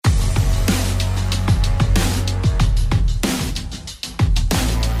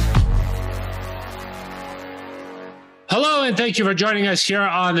Hello, and thank you for joining us here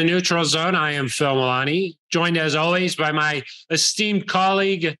on the Neutral Zone. I am Phil Milani, joined as always by my esteemed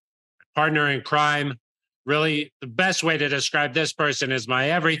colleague, partner in crime. Really, the best way to describe this person is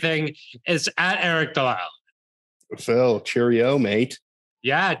my everything. It's at Eric Delisle. Phil, cheerio, mate.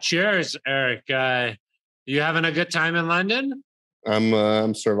 Yeah, cheers, Eric. You having a good time in London?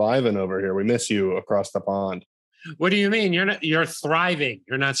 I'm surviving over here. We miss you across the pond. What do you mean? You're thriving.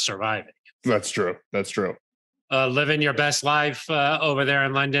 You're not surviving. That's true. Living your best life over there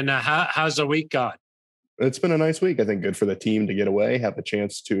in London. How's the week gone? It's been a nice week. I think good for the team to get away, have a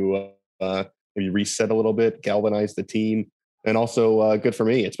chance to maybe reset a little bit, galvanize the team, and also good for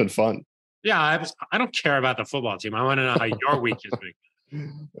me. It's been fun. Yeah, I don't care about the football team. I want to know how your week has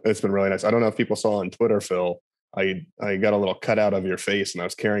been. It's been really nice. I don't know if people saw on Twitter, Phil. I got a little cutout of your face, and I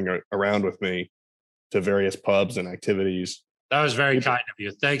was carrying it around with me to various pubs and activities. That was very kind of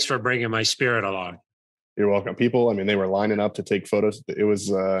you. Thanks for bringing my spirit along. You're welcome. People, I mean, they were lining up to take photos. It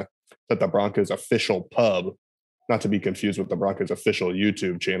was at the Broncos official pub, not to be confused with the Broncos official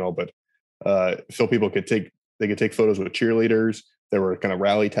YouTube channel, but Phil, people could take photos with cheerleaders. There were kind of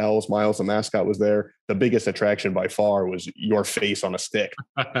rally towels. Miles, the mascot, was there. The biggest attraction by far was your face on a stick.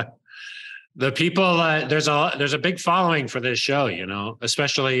 The people, there's a big following for this show,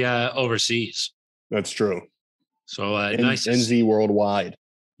 especially overseas. That's true. So nice. NZ worldwide.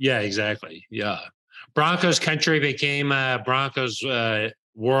 Yeah, exactly. Yeah. Broncos country became Broncos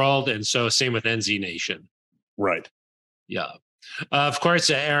world. And so same with NZ Nation. Right. Yeah. Of course,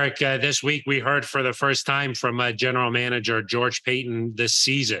 Eric, this week we heard for the first time from general manager George Paton this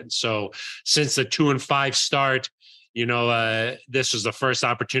season. So since the 2-5 start, this was the first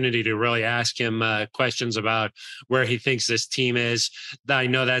opportunity to really ask him questions about where he thinks this team is. I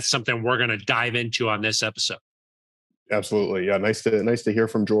know that's something we're going to dive into on this episode. Absolutely. Yeah. Nice to hear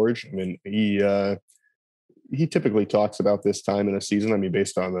from George. I mean, he typically talks about this time in a season. I mean,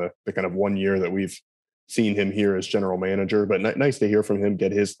 based on the kind of 1 year that we've seen him here as general manager, but nice to hear from him,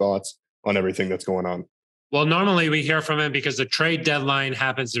 get his thoughts on everything that's going on. Well, normally we hear from him because the trade deadline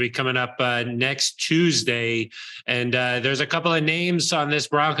happens to be coming up next Tuesday. And there's a couple of names on this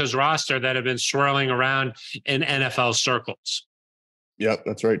Broncos roster that have been swirling around in NFL circles. Yep,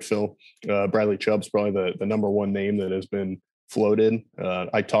 that's right, Phil. Bradley Chubb's probably the number one name that has been floated.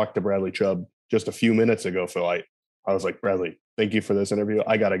 I talked to Bradley Chubb just a few minutes ago, Phil. I was like, Bradley, thank you for this interview.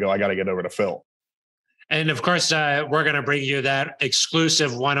 I got to go. I got to get over to Phil. And of course, we're going to bring you that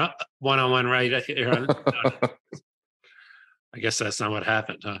exclusive one-on-one right here. I guess that's not what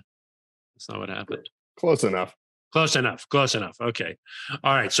happened, huh? That's not what happened. Close enough. Close enough. Okay.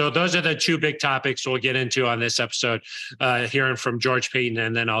 All right. So those are the two big topics we'll get into on this episode, hearing from George Paton,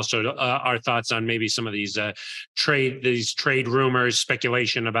 and then also our thoughts on maybe some of these trade rumors,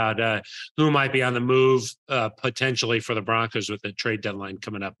 speculation about who might be on the move potentially for the Broncos with the trade deadline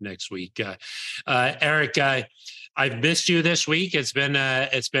coming up next week. Eric, I've missed you this week. It's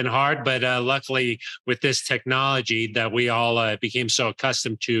been hard, but luckily with this technology that we all became so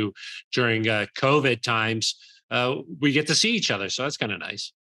accustomed to during COVID times, we get to see each other. So that's kind of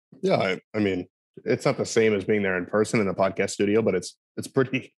nice. Yeah. I mean, it's not the same as being there in person in the podcast studio, but it's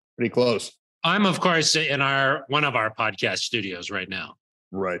pretty close. I'm of course in one of our podcast studios right now.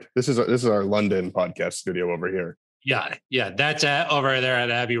 Right. This is our London podcast studio over here. Yeah. Yeah. That's over there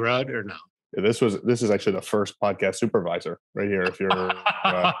at Abbey Road or no? Yeah, this is actually the first podcast supervisor right here. If you're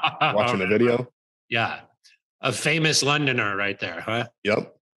watching the video. Yeah. A famous Londoner right there, huh?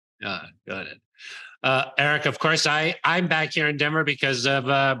 Yep. Yeah. Got it. Eric, of course, I'm back here in Denver because of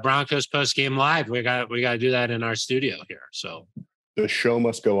Broncos Post Game Live. We got to do that in our studio here. So the show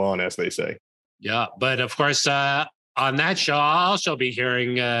must go on, as they say. Yeah, but of course, on that show, I'll also be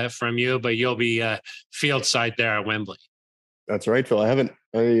hearing from you, but you'll be field side there at Wembley. That's right, Phil. I've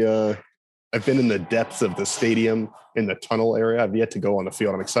been in the depths of the stadium in the tunnel area. I've yet to go on the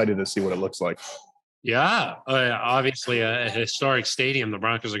field. I'm excited to see what it looks like. Yeah, obviously a historic stadium the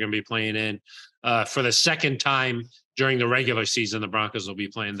Broncos are going to be playing in. For the second time during the regular season, the Broncos will be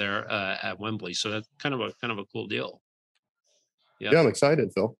playing there at Wembley. So that's kind of a cool deal. Yeah, I'm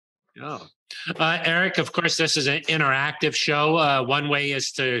excited, Phil. Yeah. Eric, of course, this is an interactive show. One way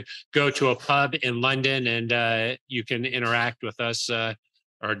is to go to a pub in London and you can interact with us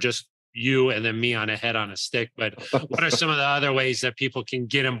or just you and then me on a head on a stick. But what are some of the other ways that people can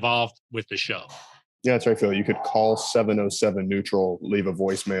get involved with the show? Yeah, that's right, Phil. You could call 707-NEUTRAL, leave a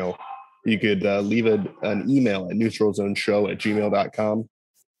voicemail. You could leave an email at neutralzoneshow@gmail.com.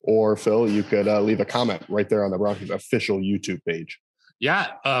 Or, Phil, you could leave a comment right there on the Broncos official YouTube page.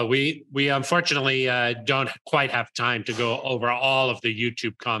 Yeah, we unfortunately don't quite have time to go over all of the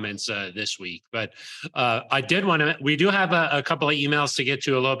YouTube comments this week, but I did want to. We do have a couple of emails to get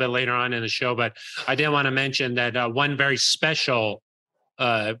to a little bit later on in the show, but I did want to mention that one very special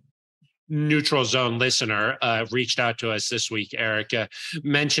uh, neutral zone listener reached out to us this week, Eric,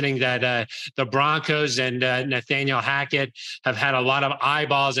 mentioning that the Broncos and Nathaniel Hackett have had a lot of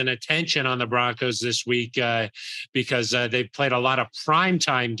eyeballs and attention on the Broncos this week because they've played a lot of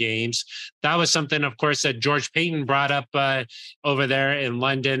primetime games. That was something, of course, that George Paton brought up over there in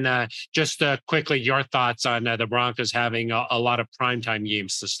London. Just quickly, your thoughts on the Broncos having a lot of primetime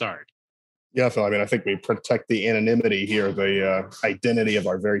games to start. Yeah, Phil. I mean, I think we protect the anonymity here, the identity of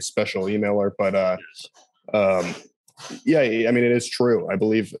our very special emailer. But um, yeah, I mean, it is true. I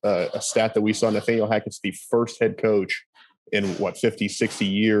believe a stat that we saw: Nathaniel Hackett's the first head coach in 50, 60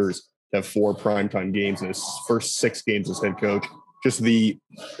 years to have 4 primetime games in his first 6 games as head coach. Just the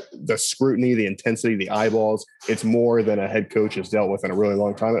scrutiny, the intensity, the eyeballs. It's more than a head coach has dealt with in a really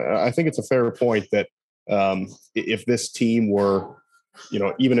long time. I think it's a fair point that if this team were,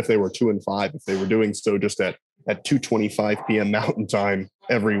 even if they were 2-5, if they were doing so just at 2:25 p.m. Mountain Time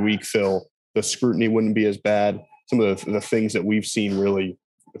every week, Phil, the scrutiny wouldn't be as bad. Some of the things that we've seen really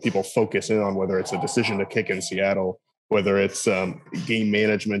people focus in on, whether it's a decision to kick in Seattle, whether it's game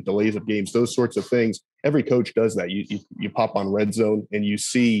management, delays of games, those sorts of things. Every coach does that. You pop on Red Zone and you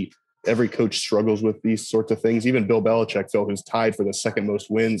see every coach struggles with these sorts of things. Even Bill Belichick, Phil, who's tied for the second most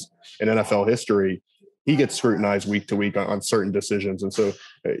wins in NFL history, he gets scrutinized week to week on certain decisions. And so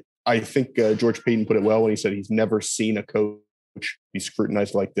I think George Paton put it well when he said he's never seen a coach be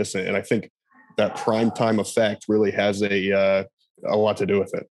scrutinized like this. And I think that prime time effect really has a lot to do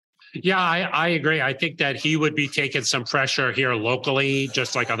with it. Yeah, I agree. I think that he would be taking some pressure here locally,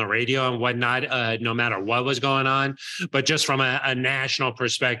 just like on the radio and whatnot, no matter what was going on. But just from a national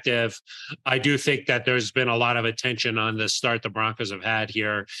perspective, I do think that there's been a lot of attention on the start the Broncos have had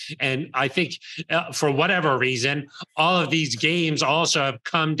here. And I think for whatever reason, all of these games also have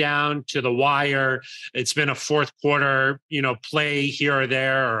come down to the wire. It's been a fourth quarter, play here or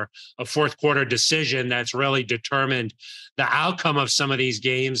there, or a fourth quarter decision that's really determined the outcome of some of these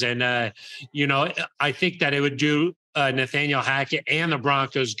games. And, I think that it would do Nathaniel Hackett and the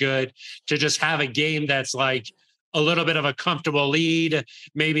Broncos good to just have a game that's like a little bit of a comfortable lead,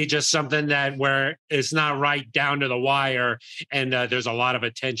 maybe just something that where it's not right down to the wire. And there's a lot of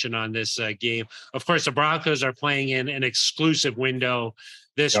attention on this game. Of course, the Broncos are playing in an exclusive window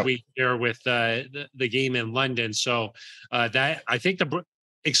this week here with the game in London. So that I think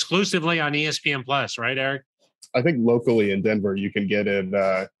exclusively on ESPN Plus, right, Eric? I think locally in Denver, you can get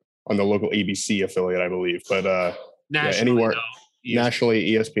it on the local ABC affiliate, I believe. But anywhere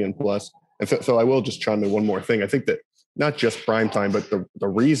nationally, ESPN Plus. And so I will just chime in one more thing. I think that not just primetime, but the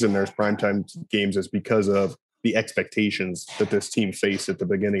reason there's primetime games is because of the expectations that this team faced at the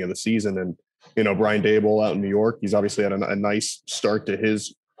beginning of the season. And, Brian Daboll out in New York, he's obviously had a nice start to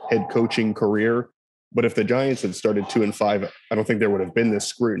his head coaching career. But if the Giants had started 2-5, I don't think there would have been this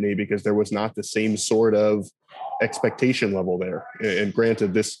scrutiny because there was not the same sort of expectation level there. And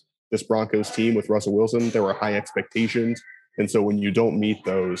granted, this Broncos team with Russell Wilson, there were high expectations. And so when you don't meet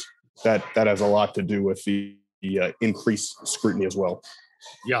those, that has a lot to do with the increased scrutiny as well.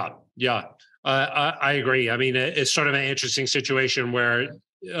 Yeah. I agree. I mean, it's sort of an interesting situation where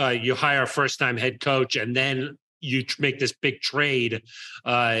you hire a first-time head coach and then you make this big trade.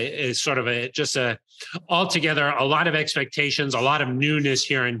 Is sort of altogether a lot of expectations, a lot of newness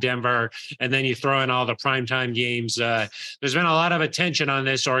here in Denver, and then you throw in all the primetime games. There's been a lot of attention on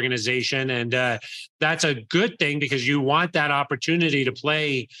this organization, and that's a good thing because you want that opportunity to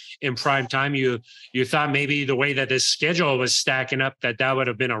play in primetime. You thought maybe the way that this schedule was stacking up that would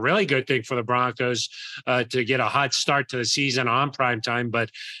have been a really good thing for the Broncos to get a hot start to the season on primetime,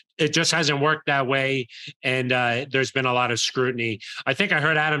 but it just hasn't worked that way. And there's been a lot of scrutiny. I think I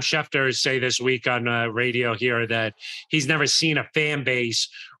heard Adam Schefter say this week on radio here that he's never seen a fan base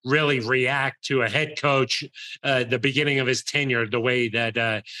really react to a head coach the beginning of his tenure the way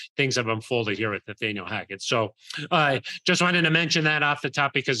that things have unfolded here with Nathaniel Hackett. So just wanted to mention that off the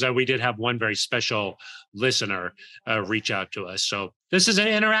top because we did have one very special listener reach out to us. So this is an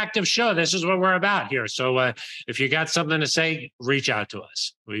interactive show. This is what we're about here. So if you got something to say, reach out to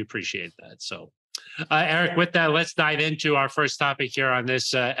us. We appreciate that. So Eric, with that, let's dive into our first topic here on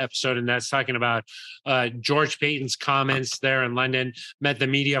this episode, and that's talking about George Paton's comments there in London, met the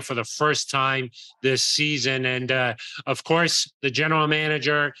media for the first time this season. And of course, the general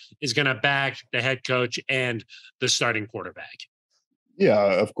manager is going to back the head coach and the starting quarterback. Yeah,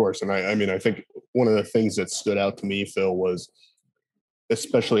 of course. And I mean, I think one of the things that stood out to me, Phil, was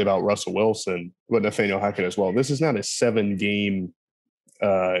especially about Russell Wilson, but Nathaniel Hackett as well. This is not a 7-game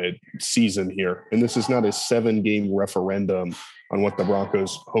season here, and this is not a 7-game referendum on what the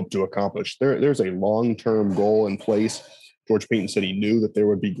Broncos hope to accomplish. There's a long-term goal in place. George Paton said he knew that there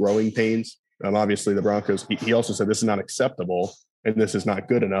would be growing pains. Obviously, the Broncos, he also said this is not acceptable and this is not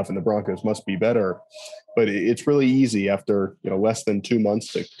good enough and the Broncos must be better. But it's really easy after less than 2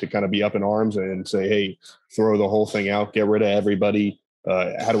 months to kind of be up in arms and say, hey, throw the whole thing out, get rid of everybody.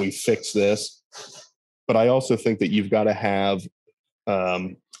 How do we fix this? But I also think that you've got to have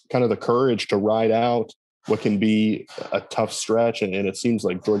kind of the courage to ride out what can be a tough stretch. And it seems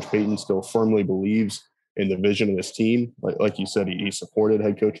like George Paton still firmly believes in the vision of this team. Like you said, he supported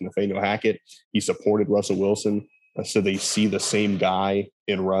head coach Nathaniel Hackett. He supported Russell Wilson. So they see the same guy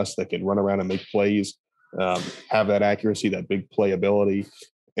in Russ that can run around and make plays, have that accuracy, that big playability.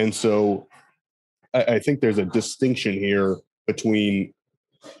 And so I think there's a distinction here between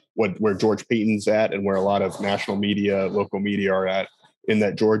where George Paton's at and where a lot of national media, local media are at, in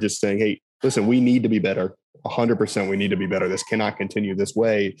that George is saying, hey, listen, we need to be better. 100% we need to be better. This cannot continue this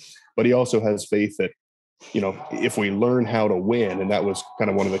way. But he also has faith that, if we learn how to win, and that was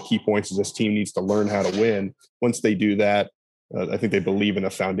kind of one of the key points, is this team needs to learn how to win. Once they do that, I think they believe in the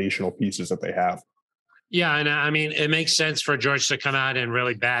foundational pieces that they have. Yeah, and I mean, it makes sense for George to come out and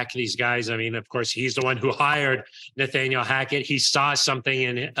really back these guys. I mean, of course, he's the one who hired Nathaniel Hackett. He saw something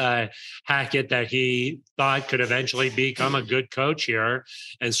in Hackett that he thought could eventually become a good coach here.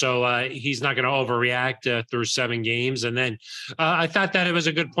 And so he's not going to overreact through 7 games. And then I thought that it was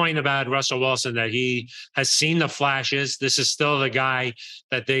a good point about Russell Wilson, that he has seen the flashes. This is still the guy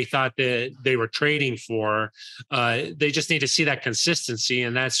that they thought that they were trading for. They just need to see that consistency.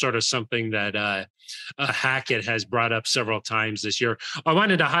 And that's sort of something that Hackett has brought up several times this year. I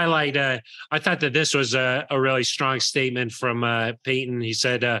wanted to highlight, I thought that this was a really strong statement from Paton. He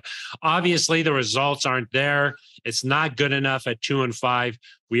said, obviously the results aren't there. It's not good enough at 2-5.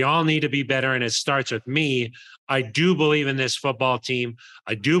 We all need to be better, and it starts with me. I do believe in this football team.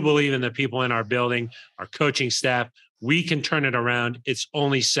 I do believe in the people in our building, our coaching staff. We can turn it around. It's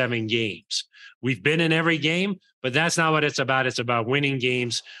only 7 games. We've been in every game, but that's not what it's about. It's about winning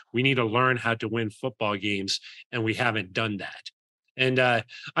games. We need to learn how to win football games, and we haven't done that. And I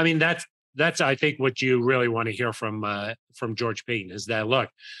mean, that's I think what you really want to hear from George Paton, is that, look,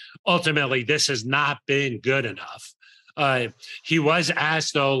 ultimately this has not been good enough. He was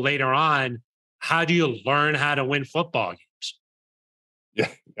asked, though, later on, how do you learn how to win football games? Yeah,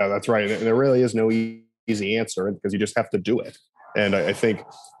 that's right. And there really is no easy answer, because you just have to do it. And I think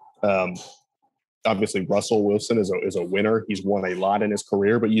obviously Russell Wilson is a winner. He's won a lot in his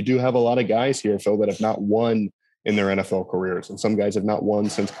career, but you do have a lot of guys here, Phil, that have not won in their NFL careers. And some guys have not won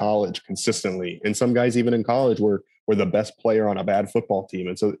since college consistently. And some guys, even in college, were the best player on a bad football team.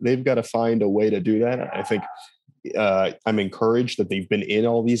 And so they've got to find a way to do that. I think I'm encouraged that they've been in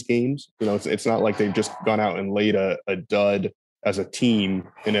all these games. It's not like they've just gone out and laid a dud as a team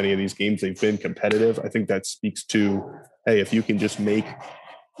in any of these games. They've been competitive. I think that speaks to, hey, if you can just make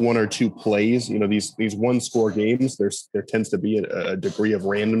 1 or 2 plays, these 1-score games, there tends to be a degree of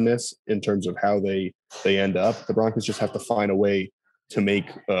randomness in terms of how they end up. The Broncos just have to find a way to make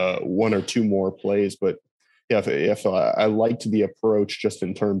 1 or 2 more plays. But yeah, if I liked the approach just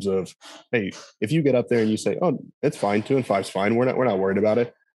in terms of, hey, if you get up there and you say, oh, it's fine, 2-5 is fine, we're not worried about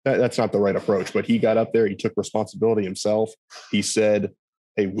it. That's not the right approach. But he got up there, he took responsibility himself. He said,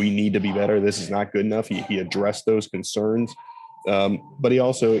 hey, we need to be better. This is not good enough. He addressed those concerns. But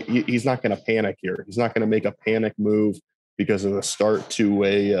he's not going to panic here. He's not going to make a panic move because of the start to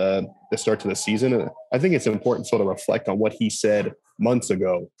the season. I think it's important to reflect on what he said months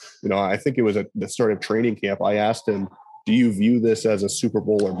ago. I think it was at the start of training camp. I asked him, do you view this as a Super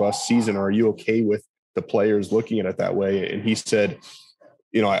Bowl or bust season? Or are you okay with the players looking at it that way? And he said,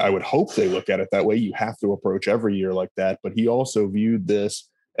 I would hope they look at it that way. You have to approach every year like that. But he also viewed this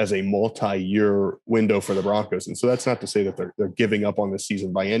as a multi-year window for the Broncos. And so that's not to say that they're giving up on the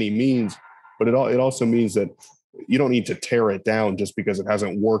season by any means, but it also means that you don't need to tear it down just because it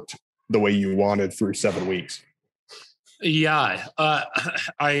hasn't worked the way you wanted through 7 weeks. Yeah,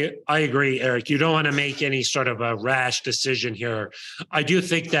 I agree, Eric. You don't want to make any sort of a rash decision here. I do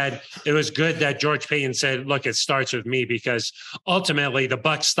think that it was good that George Paton said, look, it starts with me, because ultimately the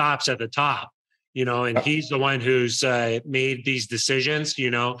buck stops at the top. And he's the one who's made these decisions.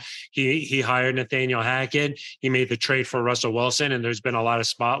 He hired Nathaniel Hackett. He made the trade for Russell Wilson, and there's been a lot of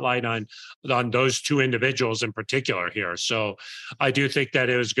spotlight on those 2 individuals in particular here. So I do think that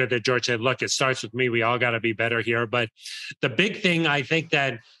it was good that George said, look, it starts with me. We all got to be better here. But the big thing, I think,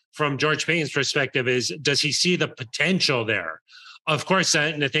 that from George Paton's perspective is, does he see the potential there? of course,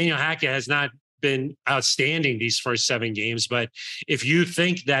 Nathaniel Hackett has not been outstanding these first 7 games. But if you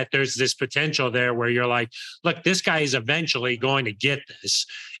think that there's this potential there where you're like, look, this guy is eventually going to get this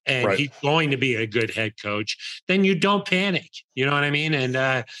and he's going to be a good head coach, then you don't panic. You know what I mean? And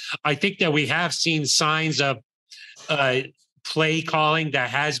I think that we have seen signs of play calling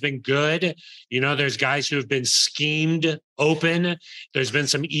that has been good. You know, there's guys who have been schemed open. There's been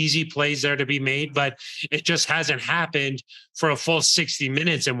some easy plays there to be made, but it just hasn't happened for a full 60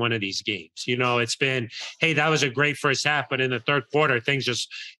 minutes in one of these games. You know, it's been, hey, that was a great first half, but in the third quarter, things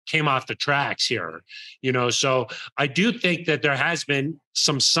just came off the tracks here. You know, so I do think that there has been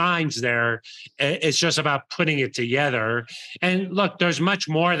some signs there. It's just about putting it together. And look, there's much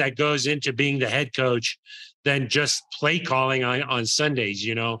more that goes into being the head coach than just play calling on Sundays,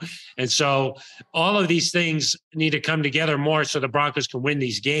 you know? And so all of these things need to come together more so the Broncos can win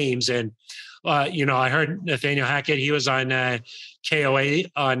these games. And, you know, I heard Nathaniel Hackett, he was on KOA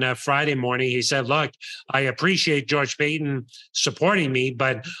on Friday morning. He said, look, I appreciate George Paton supporting me,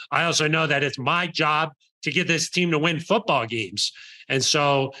 but I also know that it's my job to get this team to win football games. And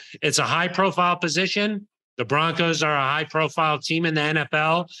so it's a high profile position. The Broncos are a high profile team in the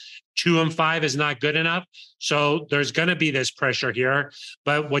NFL. 2-5 is not good enough. So there's going to be this pressure here.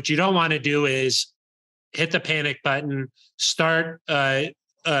 But what you don't want to do is hit the panic button, start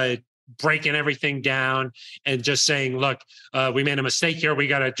breaking everything down and just saying, look, we made a mistake here. We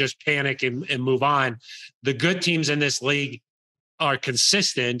got to just panic and move on. The good teams in this league are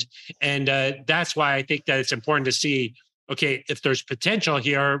consistent. And that's why I think that it's important to see, okay, if there's potential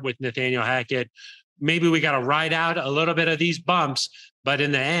here with Nathaniel Hackett, maybe we got to ride out a little bit of these bumps, but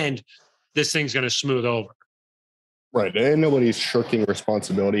in the end, this thing's going to smooth over. Right. And nobody's shirking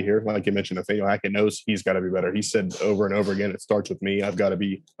responsibility here. Like you mentioned, Nathaniel Hackett knows he's got to be better. He said over and over again, it starts with me. I've got to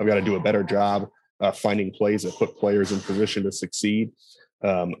do a better job finding plays that put players in position to succeed.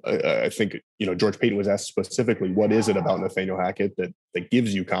 I think, you know, George Paton was asked specifically, what is it about Nathaniel Hackett that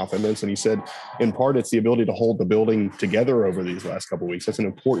gives you confidence? And he said, in part, it's the ability to hold the building together over these last couple of weeks. That's an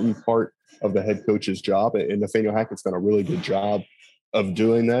important part of the head coach's job. And Nathaniel Hackett's done a really good job of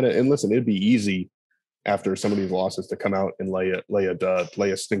doing that. And listen, it'd be easy after some of these losses to come out and lay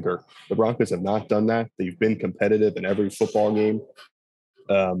a stinker. The Broncos have not done that. They've been competitive in every football game.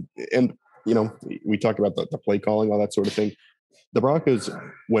 And, you know, we talked about the play calling, all that sort of thing. The Broncos,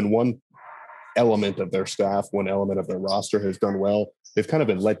 when one element of their staff, one element of their roster has done well, they've kind of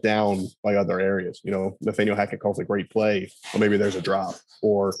been let down by other areas. You know, Nathaniel Hackett calls a great play, or maybe there's a drop,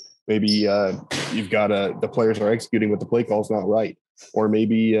 or maybe you've got the players are executing with the play calls not right, or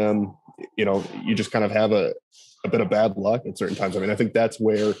maybe you know, you just kind of have a bit of bad luck at certain times. I mean, I think that's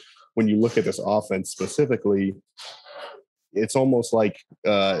where, when you look at this offense specifically, it's almost like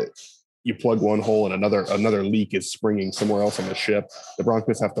you plug one hole and another leak is springing somewhere else on the ship. The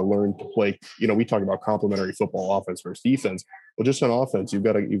Broncos have to learn to play. You know, we talk about complementary football, offense versus defense. Well, just on offense, you've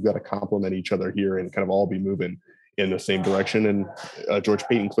got to complement each other here and kind of all be moving in the same direction. And George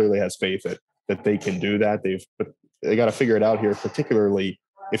Paton clearly has faith that they can do that. They got to figure it out here, particularly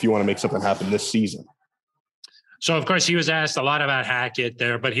if you want to make something happen this season. So, of course, he was asked a lot about Hackett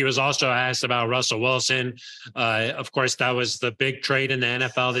there, but he was also asked about Russell Wilson. Of course, that was the big trade in the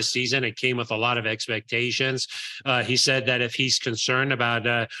NFL this season. It came with a lot of expectations. He said that if he's concerned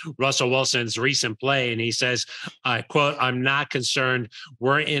about Russell Wilson's recent play, and he says, I quote, "I'm not concerned.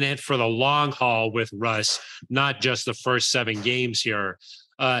 We're in it for the long haul with Russ, not just the first 7 games here."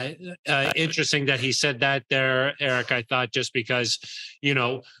 Interesting that he said that there, Eric. I thought just because, you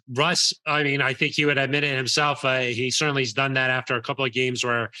know, Russ, I mean, I think he would admit it himself. He certainly has done that after a couple of games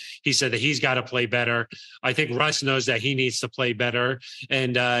where he said that he's got to play better. I think Russ knows that he needs to play better.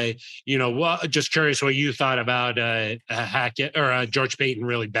 And, you know, just curious what you thought about Hackett or George Paton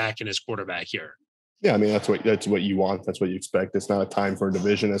really backing his quarterback here. Yeah, I mean, that's what you want. That's what you expect. It's not a time for a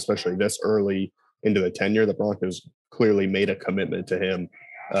division, especially this early into the tenure. The Broncos clearly made a commitment to him.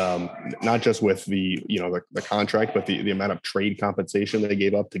 Not just with the contract, but the amount of trade compensation they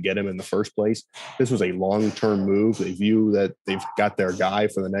gave up to get him in the first place. This was a long-term move. They view that they've got their guy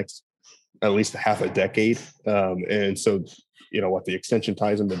for the next at least half a decade. And so, you know what, the extension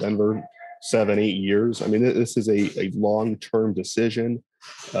ties him to Denver 7-8 years. I mean, this is a long-term decision.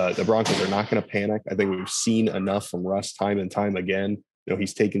 The Broncos are not going to panic. I think we've seen enough from Russ time and time again. You know,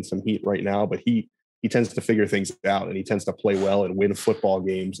 he's taking some heat right now, but he tends to figure things out and he tends to play well and win football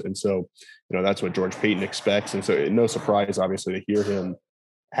games. And so, you know, that's what George Paton expects. And so no surprise, obviously, to hear him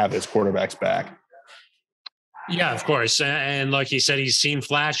have his quarterbacks back. Yeah, of course. And like he said, he's seen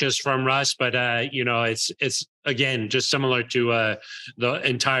flashes from Russ, but it's again just similar to the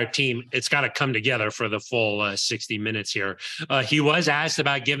entire team. It's got to come together for the full 60 minutes here. He was asked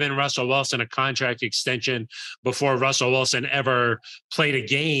about giving Russell Wilson a contract extension before Russell Wilson ever played a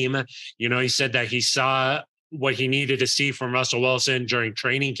game. He said that he saw what he needed to see from Russell Wilson during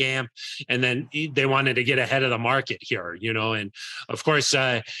training camp. And then they wanted to get ahead of the market here, and of course,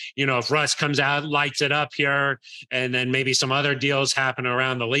 if Russ comes out, lights it up here, and then maybe some other deals happen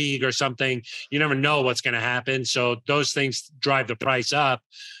around the league or something, you never know what's going to happen. So those things drive the price up.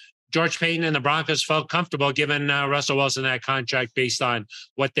 George Paton and the Broncos felt comfortable giving Russell Wilson that contract based on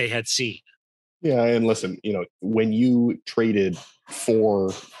what they had seen. Yeah. And listen, when you traded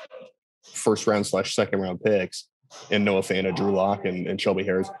 4 first round / second round picks and Noah Fant, Drew Lock, and Shelby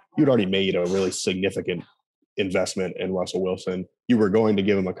Harris, you'd already made a really significant investment in Russell Wilson. You were going to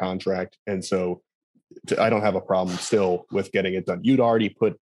give him a contract. And so I don't have a problem still with getting it done. You'd already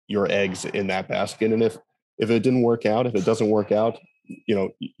put your eggs in that basket. And if it didn't work out, if it doesn't work out,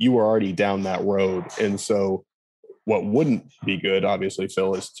 you were already down that road. And so what wouldn't be good, obviously,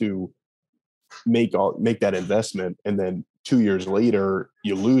 Phil, is to make that investment and then 2 years later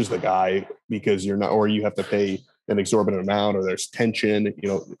you lose the guy because you're not, or you have to pay an exorbitant amount, or there's tension,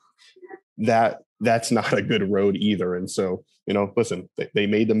 that's not a good road either. And so, listen, they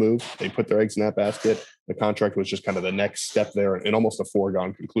made the move, they put their eggs in that basket. The contract was just kind of the next step there, and almost a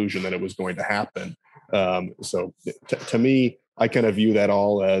foregone conclusion that it was going to happen. So to me, I kind of view that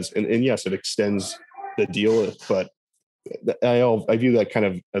all as, and yes, it extends the deal, but I view that kind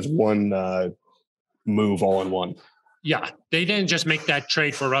of as one move all in one. Yeah, they didn't just make that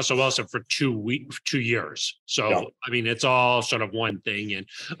trade for Russell Wilson for 2 years. So, yeah. I mean, it's all sort of one thing.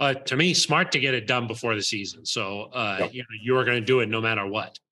 And to me, smart to get it done before the season. So, you were going to do it no matter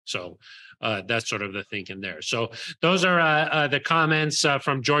what. So that's sort of the thinking there. So those are the comments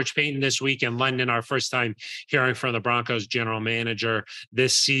from George Paton this week in London. Our first time hearing from the Broncos general manager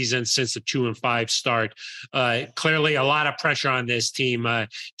this season since the 2-5 start. Clearly a lot of pressure on this team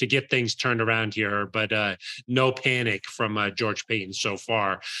to get things turned around here, but no panic from George Paton so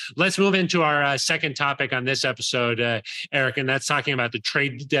far. Let's move into our second topic on this episode, Eric, and that's talking about the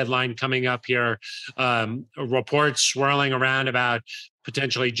trade deadline coming up here. Reports swirling around about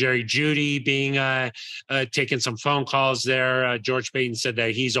potentially Jerry Jeudy being taking some phone calls there. George Paton said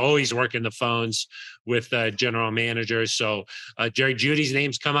that he's always working the phones with general managers. So Jerry Jeudy's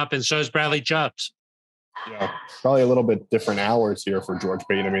name's come up, and so is Bradley Chubb's. Yeah, probably a little bit different hours here for George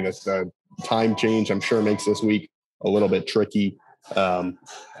Paton. I mean, it's the time change, I'm sure, makes this week a little bit tricky. But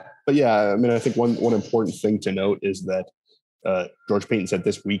yeah, I mean, I think one important thing to note is that George Paton said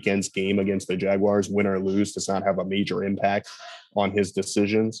this weekend's game against the Jaguars, win or lose, does not have a major impact on his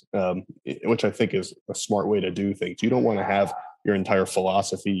decisions, which I think is a smart way to do things. You don't want to have your entire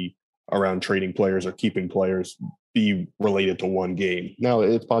philosophy around trading players or keeping players be related to one game. Now,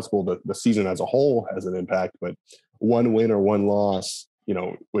 it's possible that the season as a whole has an impact, but one win or one loss,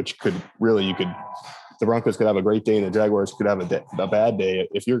 which could really, the Broncos could have a great day and the Jaguars could have a bad day.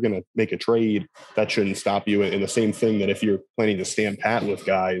 If you're going to make a trade, that shouldn't stop you. And the same thing that if you're planning to stand pat with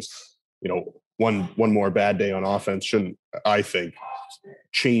guys, one more bad day on offense shouldn't, I think,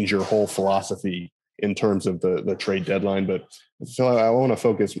 change your whole philosophy in terms of the trade deadline. But so I want to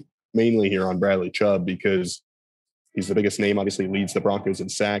focus mainly here on Bradley Chubb because he's the biggest name, obviously leads the Broncos in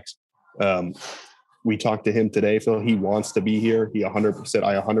sacks. We talked to him today, Phil. He wants to be here. He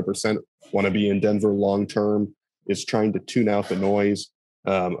 100% want to be in Denver long-term, is trying to tune out the noise.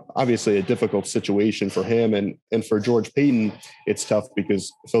 Obviously a difficult situation for him and for George Paton. It's tough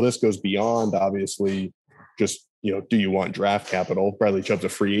because, so this goes beyond obviously just, do you want draft capital? Bradley Chubb's a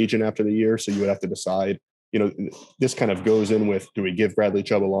free agent after the year. So you would have to decide, this kind of goes in with, do we give Bradley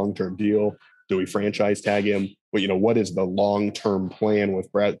Chubb a long-term deal? Do we franchise tag him? But, what is the long-term plan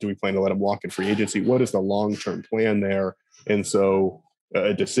with Brad? Do we plan to let him walk in free agency? What is the long-term plan there? And so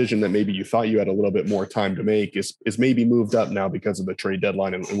a decision that maybe you thought you had a little bit more time to make is maybe moved up now because of the trade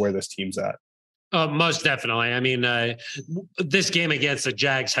deadline and where this team's at. Most definitely. I mean, this game against the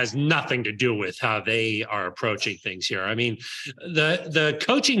Jags has nothing to do with how they are approaching things here. I mean, the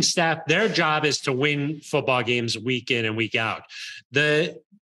coaching staff, their job is to win football games week in and week out.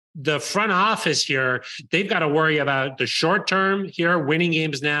 The front office here, they've got to worry about the short term here, winning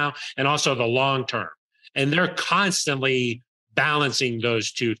games now, and also the long term. And they're constantly balancing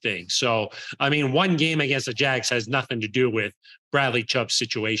those two things. So, I mean, one game against the Jags has nothing to do with Bradley Chubb's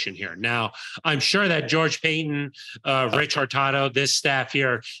situation here. Now, I'm sure that George Paton, Rich Hurtado, this staff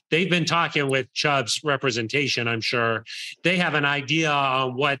here, they've been talking with Chubb's representation. I'm sure they have an idea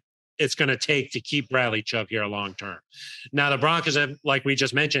on what it's going to take to keep Bradley Chubb here long term. Now, the Broncos have, like we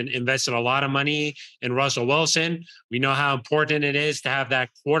just mentioned, invested a lot of money in Russell Wilson. We know how important it is to have that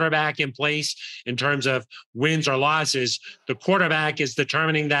quarterback in place in terms of wins or losses. The quarterback is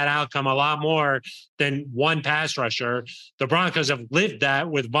determining that outcome a lot more than one pass rusher. The Broncos have lived that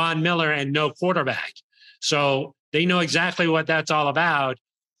with Von Miller and no quarterback. So they know exactly what that's all about.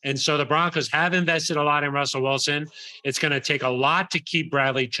 And so the Broncos have invested a lot in Russell Wilson. It's going to take a lot to keep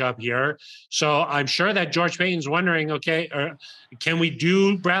Bradley Chubb here. So I'm sure that George Paton's wondering, okay, can we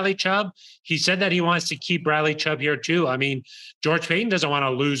do Bradley Chubb? He said that he wants to keep Bradley Chubb here too. I mean, George Paton doesn't want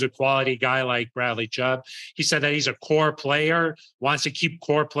to lose a quality guy like Bradley Chubb. He said that he's a core player, wants to keep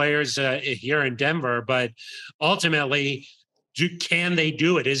core players here in Denver. But ultimately, can they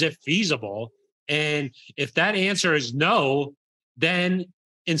do it? Is it feasible? And if that answer is no, then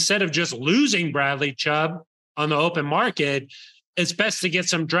instead of just losing Bradley Chubb on the open market, it's best to get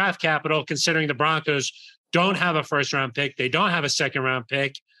some draft capital, considering the Broncos don't have a first-round pick. They don't have a second-round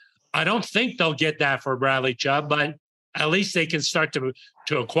pick. I don't think they'll get that for Bradley Chubb, but at least they can start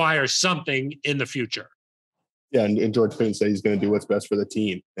to acquire something in the future. Yeah, and George Paton said he's going to do what's best for the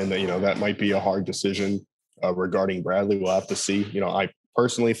team. And, that might be a hard decision regarding Bradley. We'll have to see. I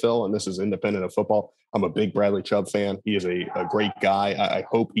personally, Phil, and this is independent of football, I'm a big Bradley Chubb fan. He is a great guy. I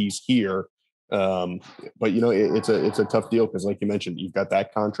hope he's here. But it's a tough deal because, like you mentioned, you've got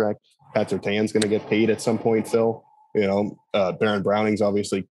that contract. Pat Surtain's going to get paid at some point, Phil. Baron Browning's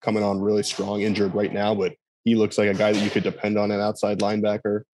obviously coming on really strong, injured right now, but he looks like a guy that you could depend on, an outside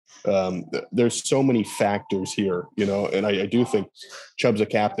linebacker. There's so many factors here, and I do think Chubb's a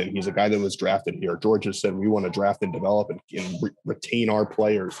captain. He's a guy that was drafted here. George has said we want to draft and develop and retain our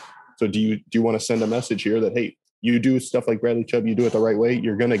players. So do you want to send a message here that, hey, you do stuff like Bradley Chubb, you do it the right way,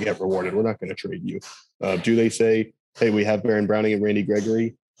 you're going to get rewarded. We're not going to trade you. Do they say, hey, we have Baron Browning and Randy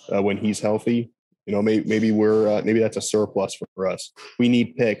Gregory when he's healthy? Maybe that's a surplus for us. We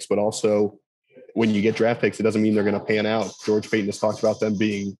need picks, but also when you get draft picks, it doesn't mean they're going to pan out. George Paton has talked about them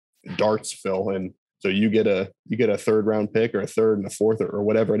being darts, Phil, and so you get a third round pick or a third and a fourth or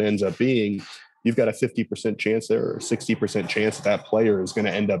whatever it ends up being. You've got a 50% chance there or 60% chance that player is going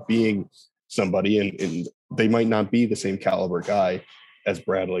to end up being somebody, and they might not be the same caliber guy as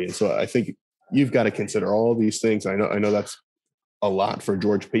Bradley. And so I think you've got to consider all these things. I know that's a lot for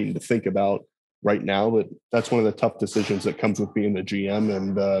George Paton to think about right now, but that's one of the tough decisions that comes with being the GM.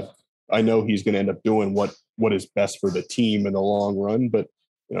 And I know he's going to end up doing what is best for the team in the long run, but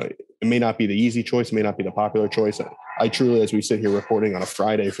it may not be the easy choice, it may not be the popular choice. I truly, as we sit here reporting on a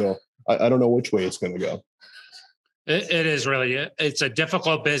Friday, Phil, I don't know which way it's going to go. It is really, it's a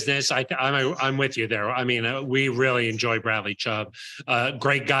difficult business. I'm with you there. I mean, we really enjoy Bradley Chubb,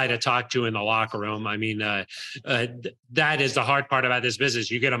 great guy to talk to in the locker room. I mean, that is the hard part about this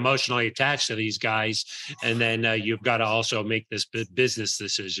business. You get emotionally attached to these guys, and then you've got to also make this business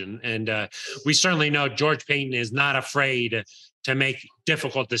decision. And we certainly know George Paton is not afraid to make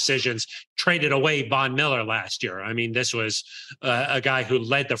difficult decisions. Traded away Von Miller last year. I mean, this was a guy who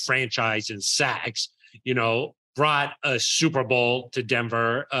led the franchise in sacks, brought a Super Bowl to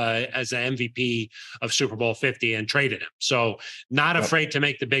Denver as an MVP of Super Bowl 50 and traded him. So not afraid to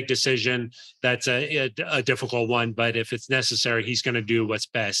make the big decision. That's a difficult one, but if it's necessary, he's going to do what's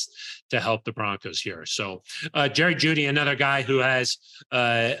best to help the Broncos here. So Jerry Jeudy, another guy who has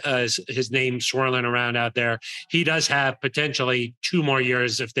his name swirling around out there. He does have potentially 2 more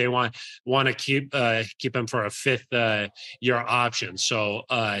years if they want to keep him for a 5th year option. So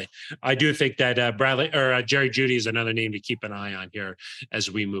I do think that Jerry Jeudy is another name to keep an eye on here as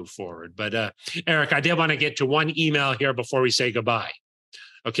we move forward. But Eric, I did want to get to one email here before we say goodbye.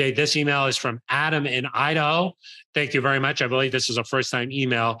 Okay, this email is from Adam in Idaho. Thank you very much. I believe this is a first-time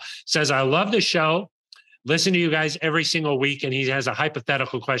email. Says, I love the show. Listen to you guys every single week, and he has a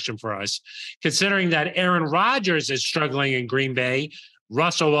hypothetical question for us. Considering that Aaron Rodgers is struggling in Green Bay,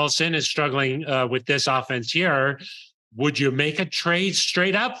 Russell Wilson is struggling with this offense here, would you make a trade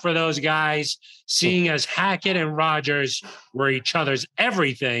straight up for those guys, seeing as Hackett and Rodgers were each other's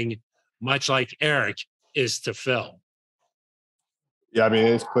everything, much like Eric is to Phil? Yeah, I mean,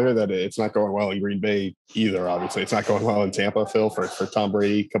 it's clear that it's not going well in Green Bay either, obviously. It's not going well in Tampa, Phil, for Tom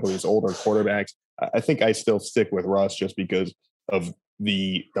Brady, a couple of these older quarterbacks. I think I still stick with Russ just because of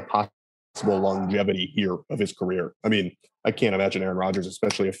the possible longevity here of his career. I mean, I can't imagine Aaron Rodgers,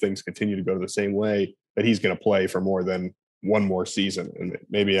 especially if things continue to go the same way, that he's going to play for more than one more season. And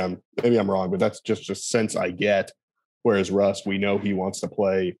maybe I'm wrong, but that's just a sense I get. Whereas Russ, we know he wants to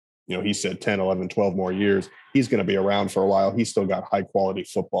play. He said 10, 11, 12 more years. He's going to be around for a while. He's still got high quality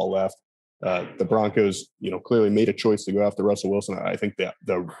football left. The Broncos, clearly made a choice to go after Russell Wilson. I think that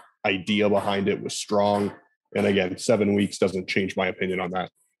the idea behind it was strong. And again, 7 weeks doesn't change my opinion on that.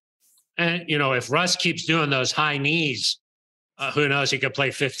 And, if Russ keeps doing those high knees, who knows? He could play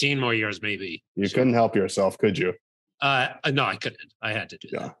 15 more years, maybe. You couldn't help yourself, could you? No, I couldn't. I had to do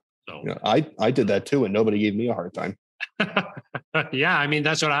that. So. Yeah, I did that too, and nobody gave me a hard time. Yeah, I mean,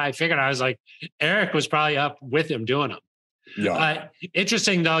 that's what I figured. I was like, Eric was probably up with him doing them. Yeah.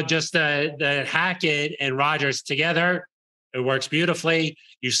 Interesting, though, just the Hackett and Rodgers together, it works beautifully.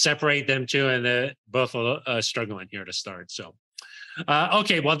 You separate them two, and they're both struggling here to start. So,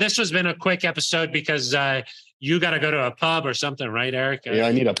 okay, well, this has been a quick episode because you got to go to a pub or something, right, Eric? Yeah,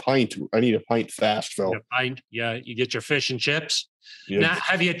 I need a pint. I need a pint fast, Phil. A pint. Yeah, you get your fish and chips. Yeah. Now,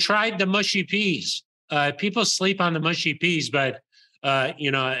 have you tried the mushy peas? People sleep on the mushy peas, but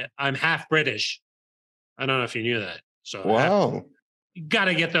I'm half British. I don't know if you knew that. So wow, you got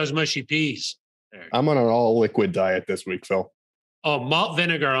to get those mushy peas. There. I'm on an all liquid diet this week, Phil. Oh, malt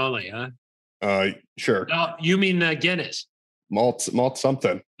vinegar only, huh? Sure. No, you mean Guinness? Malt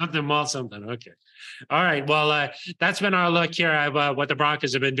something. Malt something. Okay. All right. Well, that's been our look here at what the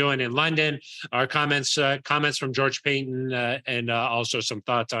Broncos have been doing in London. Our comments from George Paton, and also some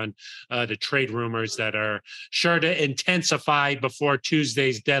thoughts on the trade rumors that are sure to intensify before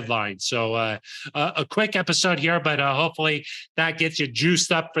Tuesday's deadline. So a quick episode here, but hopefully that gets you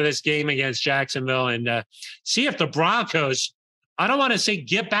juiced up for this game against Jacksonville, and see if the Broncos, I don't want to say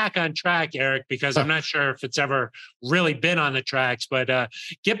get back on track, Eric, because I'm not sure if it's ever really been on the tracks, but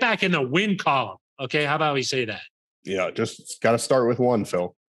get back in the win column. Okay, how about we say that? Yeah, just got to start with one,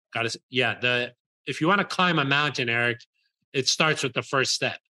 Phil. If you want to climb a mountain, Eric, it starts with the first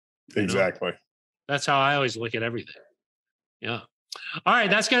step. Exactly. That's how I always look at everything. Yeah. All right,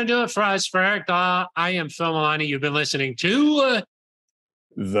 that's going to do it for us. For Eric, I am Phil Milani. You've been listening to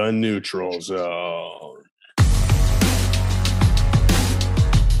The Neutral Zone.